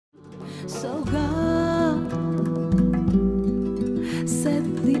So God set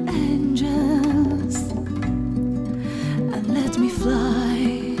the angels and let me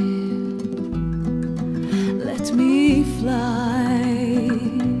fly. Let me fly.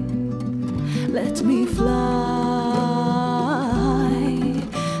 Let me fly.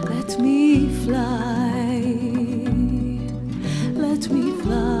 Let me fly. Let me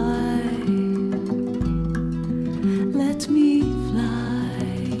fly. Let me fly.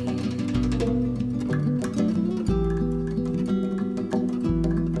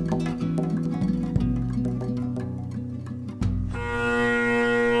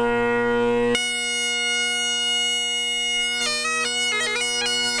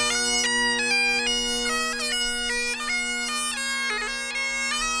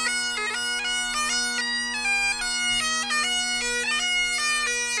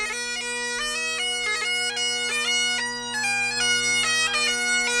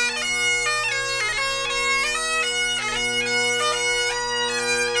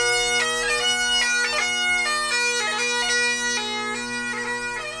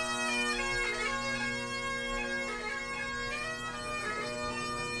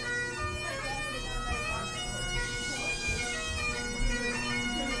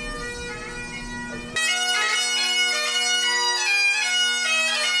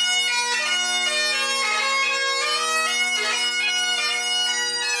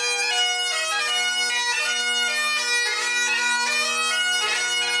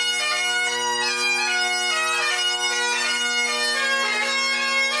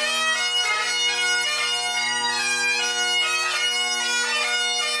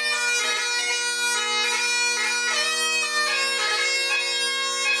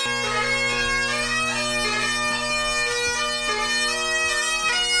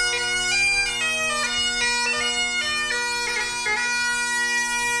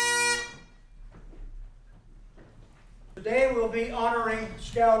 Today we'll be honoring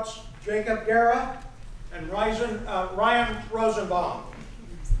Scouts Jacob Guerra and Ryan Rosenbaum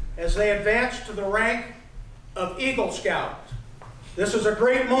as they advance to the rank of Eagle Scout. This is a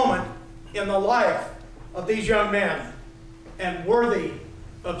great moment in the life of these young men and worthy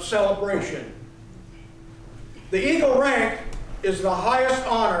of celebration. The Eagle rank is the highest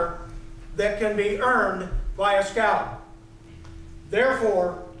honor that can be earned by a Scout.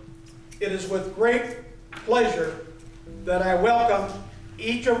 Therefore, it is with great pleasure that I welcome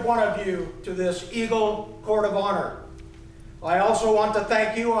each of one of you to this Eagle Court of Honor. I also want to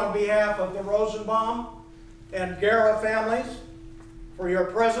thank you on behalf of the Rosenbaum and Guerra families for your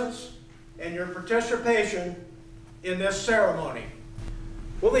presence and your participation in this ceremony.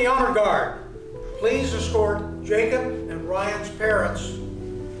 Will the Honor Guard please escort Jacob and Ryan's parents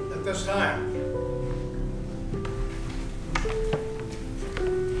at this time?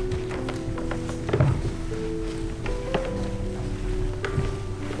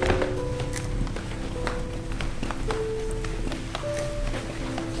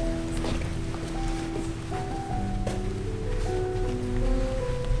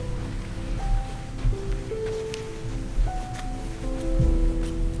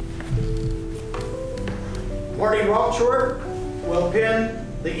 Marty Rochford will pin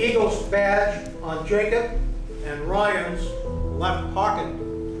the Eagles badge on Jacob and Ryan's left pocket.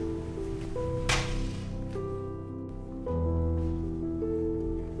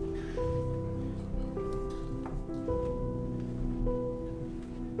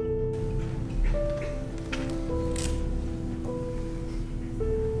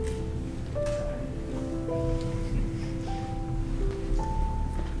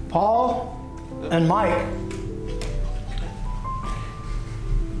 Paul and Mike.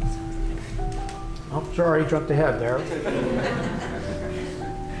 Oh, sorry, jumped ahead there.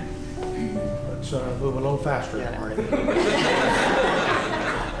 Let's move a little faster, Marty.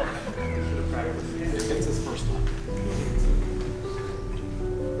 It's his first one.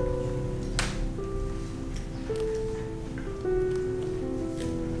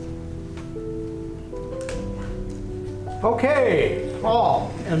 Okay,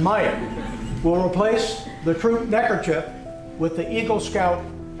 Paul and Mike will replace the troop neckerchief with the Eagle Scout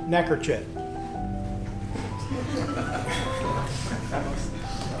neckerchief.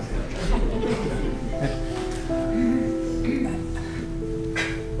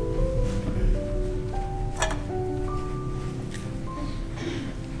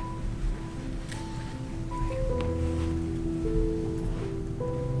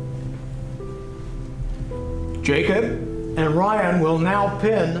 Jacob and Ryan will now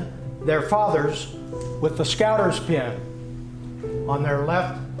pin their fathers with the Scouter's pin on their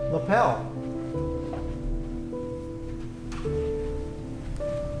left lapel.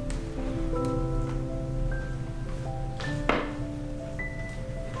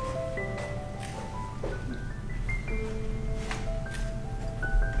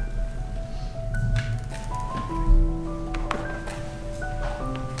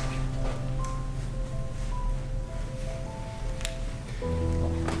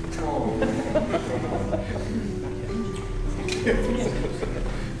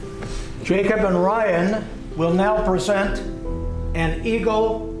 Jacob and Ryan will now present an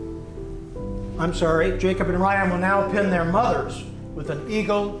eagle. Jacob and Ryan will now pin their mothers with an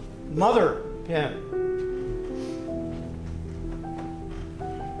eagle mother pin.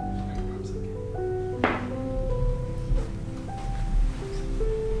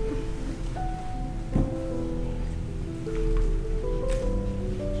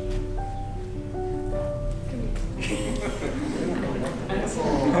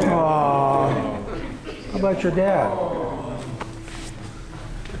 How about your dad?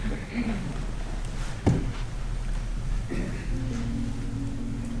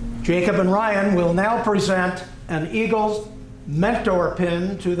 Jacob and Ryan will now present an Eagles mentor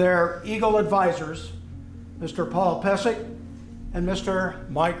pin to their Eagle advisors, Mr. Paul Pesic and Mr.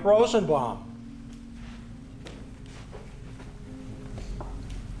 Mike Rosenbaum.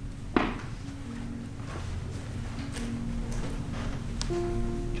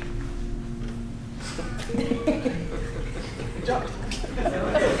 Good job.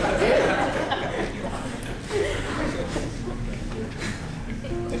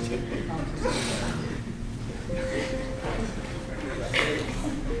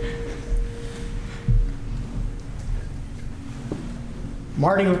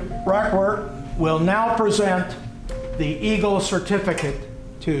 Marty Rockworth will now present the Eagle certificate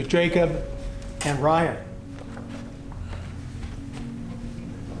to Jacob and Ryan.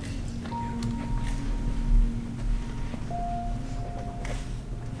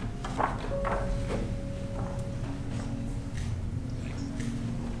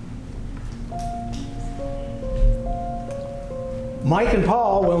 Mike and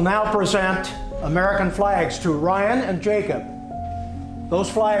Paul will now present American flags to Ryan and Jacob. Those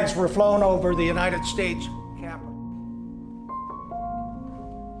flags were flown over the United States Capitol.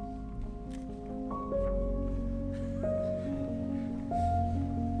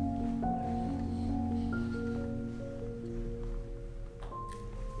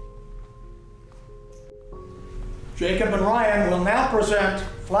 Jacob and Ryan will now present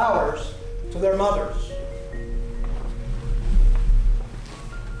flowers to their mothers.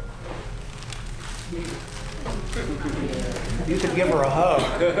 You could give her a hug.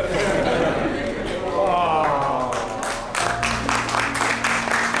 Oh.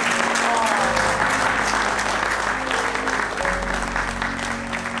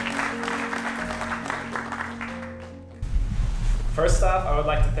 First off, I would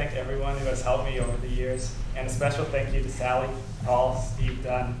like to thank everyone who has helped me over the years, and a special thank you to Sally, Paul, Steve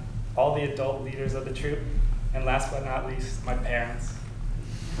Dunn, all the adult leaders of the troop, and last but not least, my parents.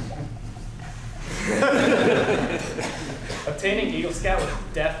 Obtaining Eagle Scout was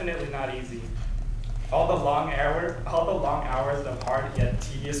definitely not easy. All the long hours of hard yet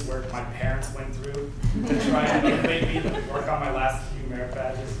tedious work my parents went through to try and motivate me to work on my last few merit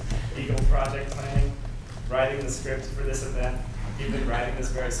badges, Eagle project planning, writing the script for this event, even writing this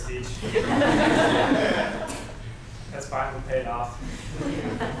very speech. Has finally paid off.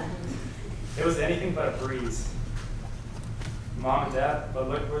 It was anything but a breeze. Mom and Dad, but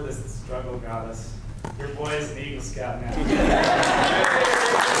look where this struggle got us. Your boy is an Eagle Scout now.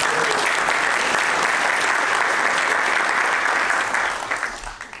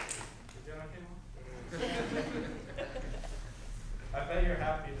 I bet you're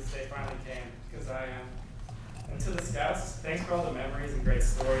happy this day finally came, because I am. And to the Scouts, thanks for all the memories and great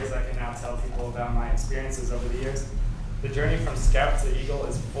stories I can now tell people about my experiences over the years. The journey from Scout to Eagle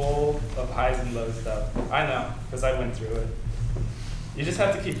is full of highs and lows though. I know, because I went through it. You just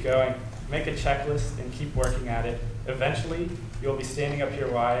have to keep going, make a checklist, and keep working at it. Eventually, you'll be standing up here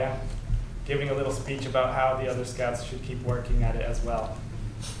where I am, giving a little speech about how the other Scouts should keep working at it as well.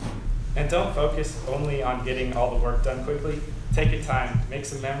 And don't focus only on getting all the work done quickly. Take your time, make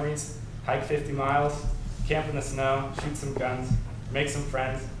some memories, hike 50 miles, camp in the snow, shoot some guns, make some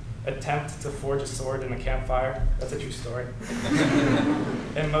friends, attempt to forge a sword in a campfire. That's a true story.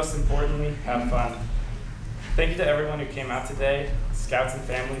 And most importantly, have fun. Thank you to everyone who came out today, Scouts and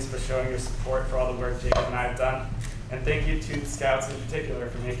families for showing your support for all the work Jacob and I have done. And thank you to the Scouts in particular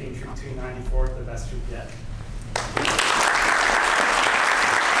for making Troop 294 the best troop yet.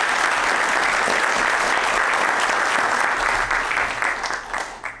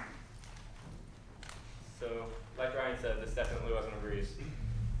 So, like Ryan said, this definitely wasn't a breeze.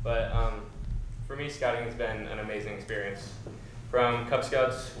 But for me, scouting has been an amazing experience. From Cub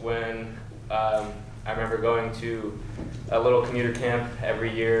Scouts, when I remember going to a little commuter camp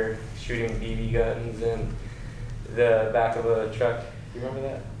every year, shooting BB guns in the back of a truck. Do you remember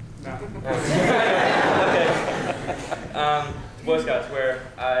that? No. Okay. Boy Scouts, where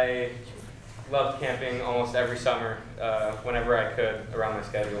I loved camping almost every summer, whenever I could, around my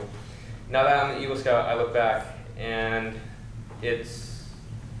schedule. Now that I'm an Eagle Scout, I look back and it's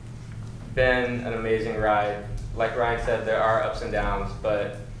been an amazing ride. Like Ryan said, there are ups and downs,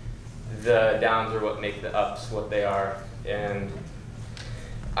 but the downs are what make the ups what they are. And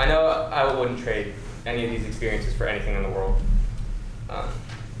I know I wouldn't trade any of these experiences for anything in the world.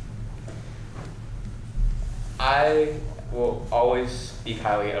 I will always speak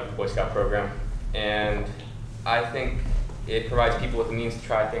highly of the Boy Scout program, and I think it provides people with the means to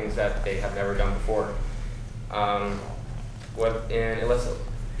try things that they have never done before. And it lets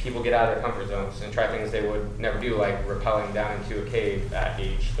people get out of their comfort zones and try things they would never do, like rappelling down into a cave at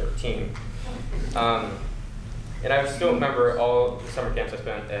age 13. And I still remember all the summer camps I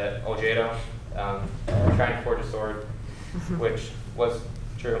spent at Oljedo, trying to forge a sword, which was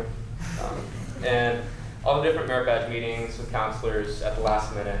true. And all the different merit badge meetings with counselors at the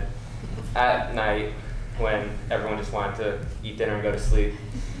last minute, at night, when everyone just wanted to eat dinner and go to sleep.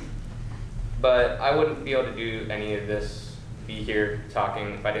 But I wouldn't be able to do any of this, be here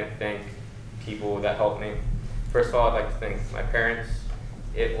talking, if I didn't thank people that helped me. First of all, I'd like to thank my parents.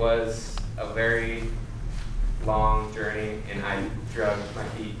 It was a very long journey, and I drugged my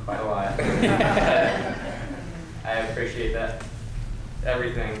feet quite a lot. I appreciate that,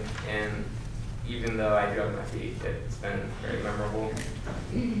 everything, and even though I drugged my feet, it's been very memorable.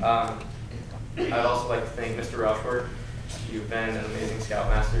 I'd also like to thank Mr. Rushford. You've been an amazing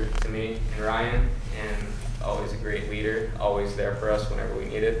Scoutmaster to me and Ryan, and always a great leader, always there for us whenever we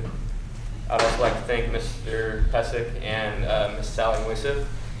needed. I'd also like to thank Mr. Pesic and Ms. Sally Moisef.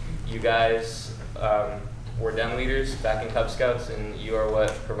 You guys were den leaders back in Cub Scouts, and you are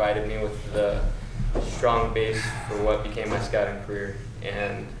what provided me with the strong base for what became my scouting career.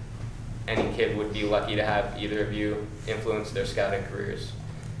 And any kid would be lucky to have either of you influence their scouting careers.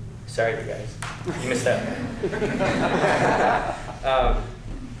 Sorry, you guys. You missed out.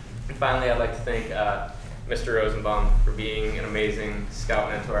 And finally, I'd like to thank Mr. Rosenbaum for being an amazing scout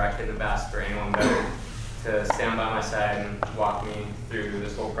mentor. I couldn't have asked for anyone better to stand by my side and walk me through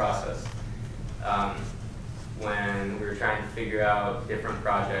this whole process. When we were trying to figure out different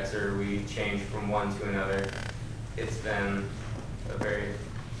projects or we changed from one to another, it's been a very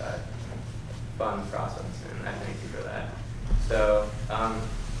fun process, and I thank you for that. So,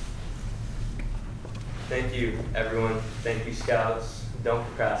 thank you, everyone. Thank you, Scouts. Don't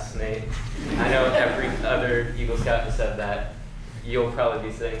procrastinate. I know every other Eagle Scout has said that. You'll probably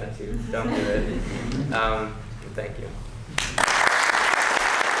be saying that too. Don't do it. Thank you.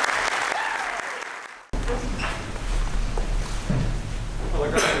 Color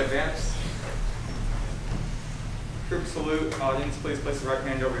guard in advance. Group salute. Audience, please place the right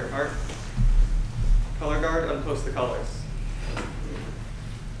hand over your heart. Color guard, unpost the colors.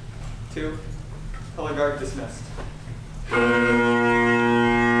 2. Color guard dismissed.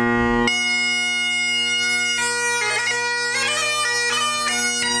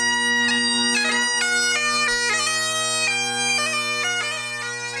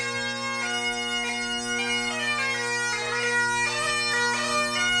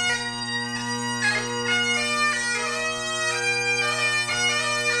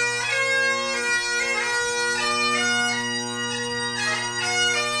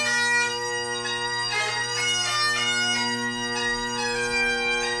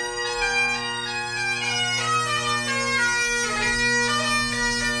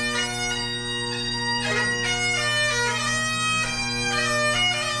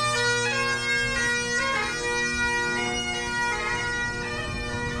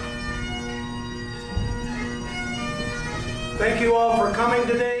 Thank you all for coming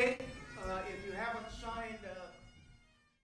today.